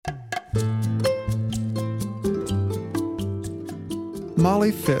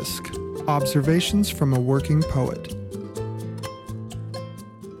Molly Fisk, Observations from a Working Poet.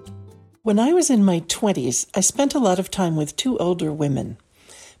 When I was in my 20s, I spent a lot of time with two older women.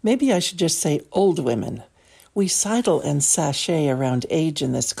 Maybe I should just say old women. We sidle and sashay around age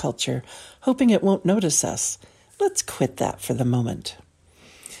in this culture, hoping it won't notice us. Let's quit that for the moment.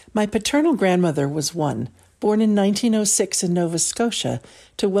 My paternal grandmother was one, born in 1906 in Nova Scotia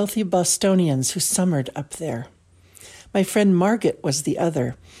to wealthy Bostonians who summered up there. My friend Margaret was the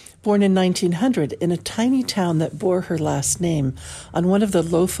other, born in 1900 in a tiny town that bore her last name on one of the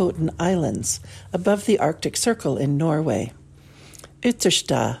Lofoten Islands, above the Arctic Circle in Norway.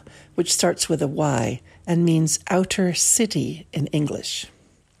 Ytterstad, which starts with a Y and means outer city in English.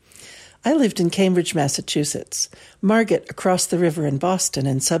 I lived in Cambridge, Massachusetts, Margaret across the river in Boston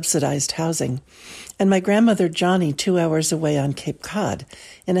in subsidized housing, and my grandmother Johnny 2 hours away on Cape Cod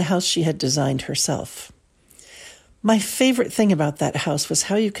in a house she had designed herself. My favorite thing about that house was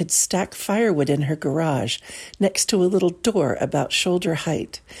how you could stack firewood in her garage next to a little door about shoulder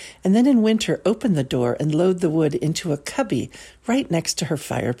height, and then in winter open the door and load the wood into a cubby right next to her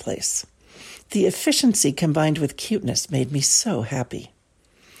fireplace. The efficiency combined with cuteness made me so happy.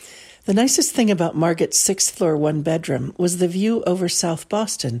 The nicest thing about Margaret's sixth-floor one-bedroom was the view over South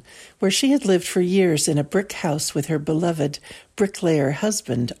Boston, where she had lived for years in a brick house with her beloved bricklayer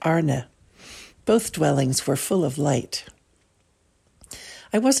husband, Arne. Both dwellings were full of light.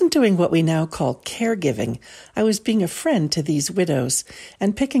 I wasn't doing what we now call caregiving. I was being a friend to these widows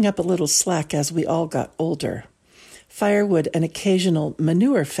and picking up a little slack as we all got older. Firewood and occasional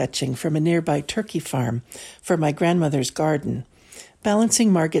manure fetching from a nearby turkey farm for my grandmother's garden,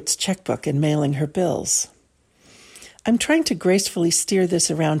 balancing Margaret's checkbook and mailing her bills. I'm trying to gracefully steer this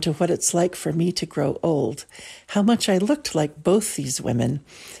around to what it's like for me to grow old, how much I looked like both these women,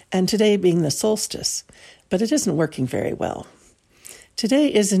 and today being the solstice, but it isn't working very well.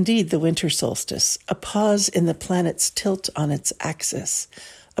 Today is indeed the winter solstice, a pause in the planet's tilt on its axis,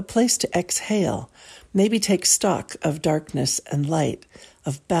 a place to exhale, maybe take stock of darkness and light,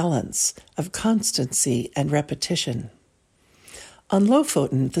 of balance, of constancy and repetition. On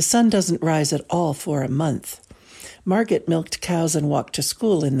Lofoten, the sun doesn't rise at all for a month. Margaret milked cows and walked to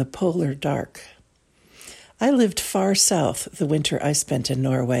school in the polar dark. I lived far south the winter I spent in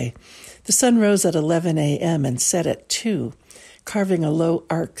Norway. The sun rose at 11 a.m. and set at 2, carving a low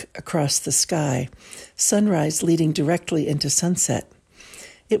arc across the sky, sunrise leading directly into sunset.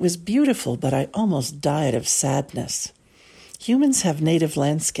 It was beautiful, but I almost died of sadness. Humans have native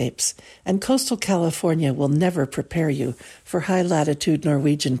landscapes, and coastal California will never prepare you for high-latitude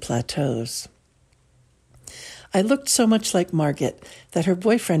Norwegian plateaus. I looked so much like Margaret that her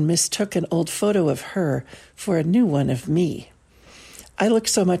boyfriend mistook an old photo of her for a new one of me. I looked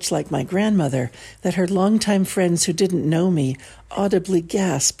so much like my grandmother that her longtime friends who didn't know me audibly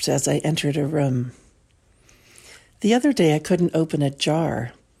gasped as I entered a room. The other day I couldn't open a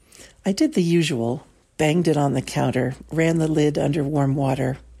jar. I did the usual, banged it on the counter, ran the lid under warm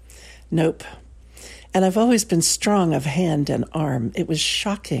water. Nope. And I've always been strong of hand and arm. It was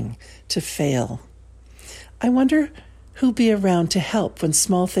shocking to fail. I wonder who'll be around to help when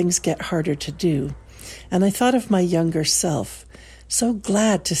small things get harder to do. And I thought of my younger self, so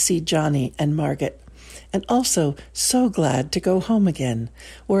glad to see Johnny and Margaret, and also so glad to go home again,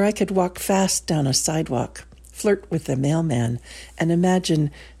 where I could walk fast down a sidewalk, flirt with the mailman, and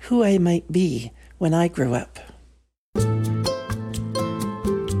imagine who I might be when I grew up.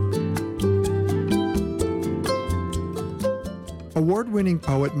 Award-winning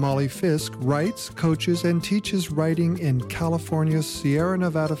poet Molly Fisk writes, coaches, and teaches writing in California's Sierra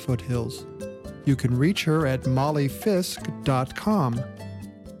Nevada foothills. You can reach her at mollyfisk.com.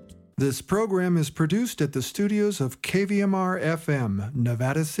 This program is produced at the studios of KVMR-FM,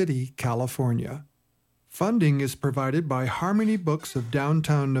 Nevada City, California. Funding is provided by Harmony Books of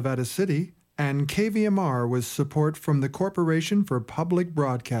downtown Nevada City and KVMR with support from the Corporation for Public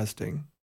Broadcasting.